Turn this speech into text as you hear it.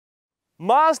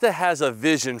Mazda has a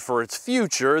vision for its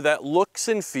future that looks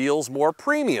and feels more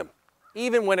premium,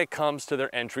 even when it comes to their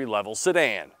entry-level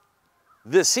sedan.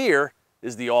 This here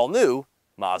is the all-new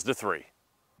Mazda 3.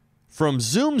 From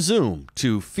zoom zoom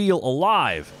to feel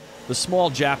alive, the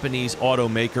small Japanese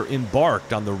automaker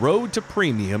embarked on the road to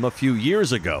premium a few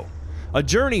years ago. A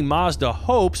journey Mazda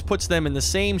hopes puts them in the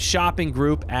same shopping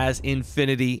group as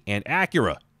Infiniti and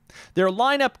Acura. Their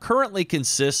lineup currently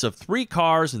consists of 3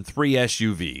 cars and 3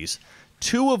 SUVs,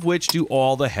 2 of which do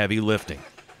all the heavy lifting.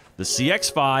 The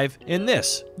CX-5 and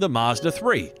this, the Mazda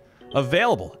 3,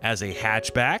 available as a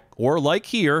hatchback or, like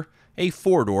here, a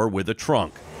 4-door with a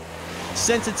trunk.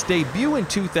 Since its debut in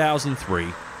 2003,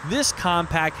 this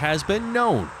compact has been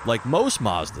known, like most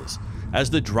Mazdas,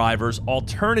 as the driver's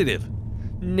alternative.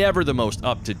 Never the most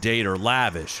up-to-date or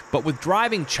lavish, but with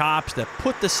driving chops that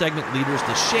put the segment leaders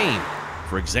to shame.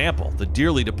 For example, the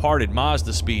dearly departed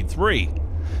Mazda Speed 3.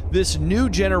 This new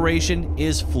generation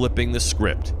is flipping the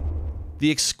script.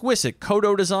 The exquisite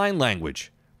Kodo design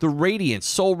language, the radiant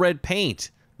soul red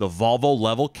paint, the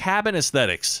Volvo-level cabin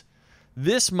aesthetics.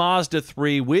 This Mazda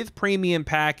 3 with premium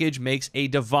package makes a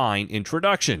divine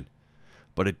introduction.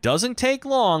 But it doesn't take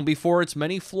long before its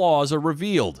many flaws are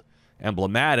revealed,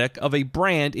 emblematic of a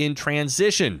brand in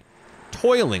transition,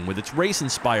 toiling with its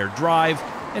race-inspired drive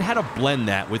and how to blend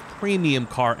that with premium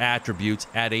car attributes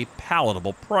at a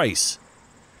palatable price.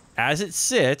 As it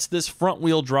sits, this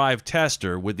front-wheel drive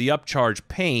tester with the upcharged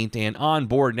paint and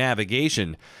onboard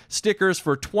navigation stickers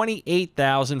for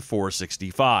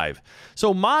 $28,465.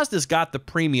 So Mazda's got the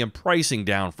premium pricing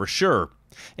down for sure.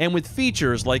 And with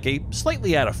features like a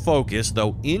slightly out of focus,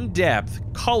 though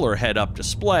in-depth, color head-up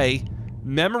display,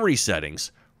 memory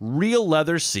settings, real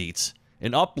leather seats,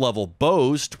 an up-level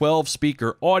Bose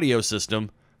 12-speaker audio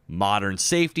system, modern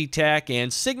safety tech,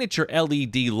 and signature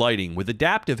LED lighting with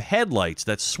adaptive headlights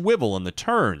that swivel in the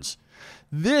turns.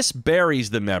 This buries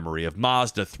the memory of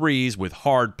Mazda 3s with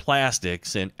hard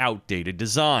plastics and outdated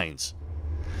designs.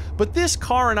 But this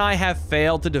car and I have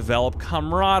failed to develop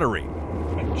camaraderie.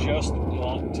 I just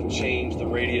want to change the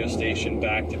radio station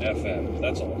back to FM,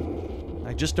 that's all.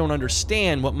 I just don't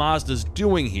understand what Mazda's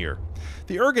doing here.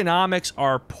 The ergonomics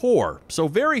are poor, so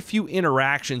very few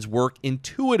interactions work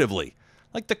intuitively.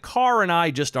 Like the car and I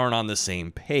just aren't on the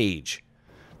same page.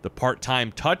 The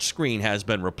part-time touchscreen has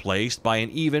been replaced by an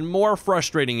even more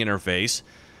frustrating interface.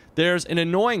 There's an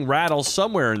annoying rattle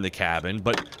somewhere in the cabin,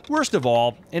 but worst of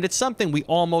all, and it's something we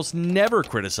almost never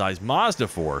criticize Mazda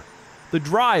for, the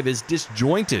drive is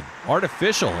disjointed,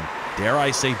 artificial, and dare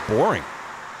I say boring.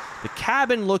 The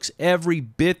cabin looks every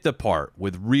bit the part,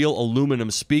 with real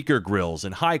aluminum speaker grills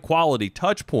and high-quality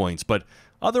touch points, but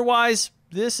otherwise,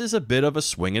 this is a bit of a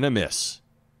swing and a miss.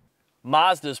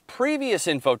 Mazda's previous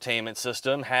infotainment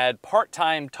system had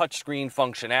part-time touchscreen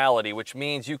functionality, which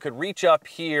means you could reach up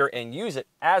here and use it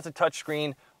as a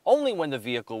touchscreen only when the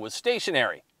vehicle was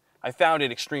stationary. I found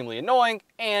it extremely annoying,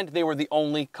 and they were the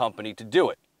only company to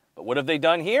do it. But what have they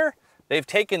done here? They've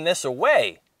taken this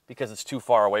away because it's too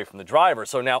far away from the driver.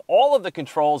 So now all of the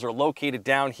controls are located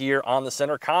down here on the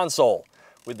center console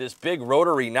with this big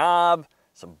rotary knob,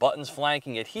 some buttons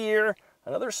flanking it here,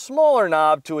 another smaller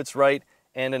knob to its right,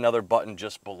 and another button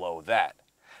just below that.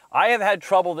 I have had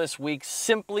trouble this week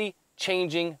simply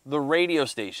changing the radio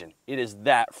station. It is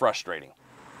that frustrating.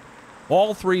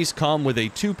 All 3s come with a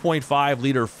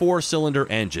 2.5-liter 4-cylinder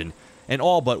engine, and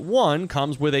all but one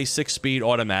comes with a 6-speed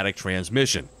automatic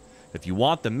transmission. If you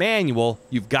want the manual,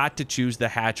 you've got to choose the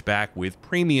hatchback with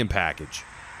premium package.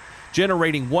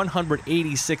 Generating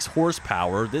 186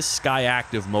 horsepower, this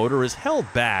Skyactiv motor is held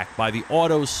back by the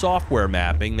auto software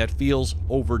mapping that feels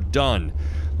overdone,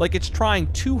 like it's trying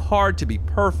too hard to be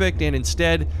perfect and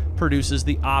instead produces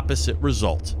the opposite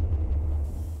result.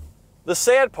 The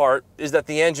sad part is that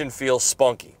the engine feels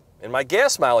spunky, and my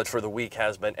gas mileage for the week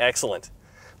has been excellent.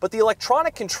 But the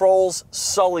electronic controls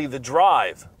sully the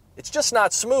drive. It's just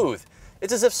not smooth.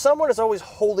 It's as if someone is always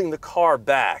holding the car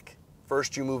back.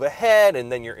 First you move ahead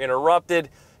and then you're interrupted,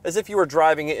 as if you were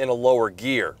driving it in a lower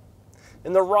gear.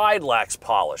 And the ride lacks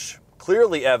polish,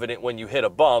 clearly evident when you hit a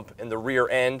bump and the rear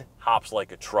end hops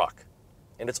like a truck.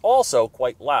 And it's also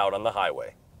quite loud on the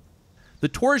highway. The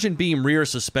torsion beam rear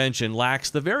suspension lacks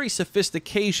the very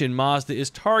sophistication Mazda is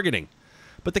targeting,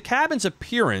 but the cabin's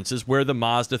appearance is where the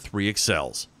Mazda 3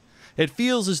 excels. It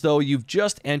feels as though you've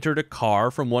just entered a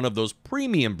car from one of those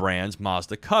premium brands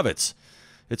Mazda covets.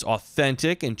 It's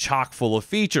authentic and chock full of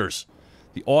features.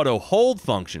 The auto hold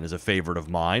function is a favorite of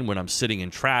mine when I'm sitting in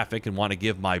traffic and want to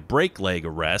give my brake leg a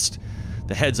rest.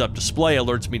 The heads-up display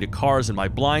alerts me to cars in my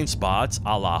blind spots,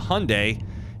 a la Hyundai,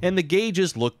 and the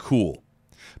gauges look cool.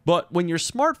 But when your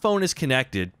smartphone is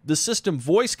connected, the system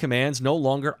voice commands no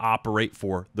longer operate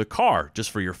for the car, just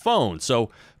for your phone.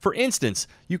 So, for instance,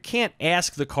 you can't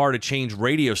ask the car to change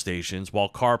radio stations while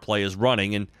CarPlay is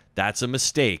running, and that's a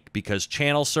mistake because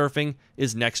channel surfing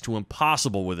is next to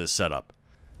impossible with this setup.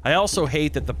 I also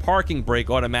hate that the parking brake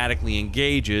automatically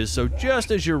engages, so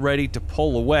just as you're ready to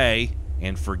pull away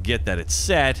and forget that it's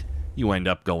set, you end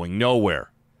up going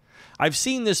nowhere. I've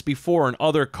seen this before in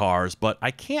other cars, but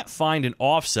I can't find an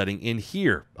offsetting in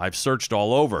here. I've searched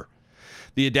all over.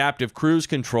 The adaptive cruise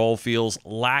control feels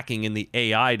lacking in the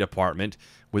AI department,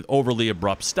 with overly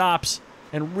abrupt stops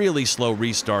and really slow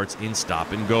restarts in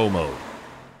stop-and-go mode.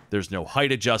 There's no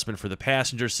height adjustment for the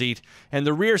passenger seat, and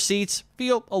the rear seats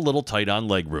feel a little tight on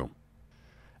legroom.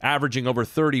 Averaging over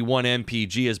 31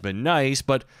 mpg has been nice,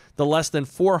 but the less than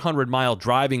 400-mile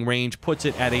driving range puts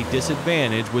it at a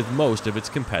disadvantage with most of its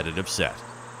competitive set.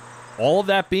 All of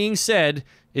that being said,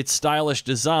 its stylish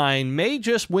design may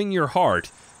just win your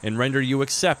heart and render you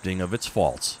accepting of its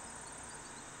faults.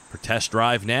 For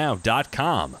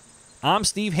TestDriveNow.com, I'm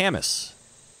Steve Hammis.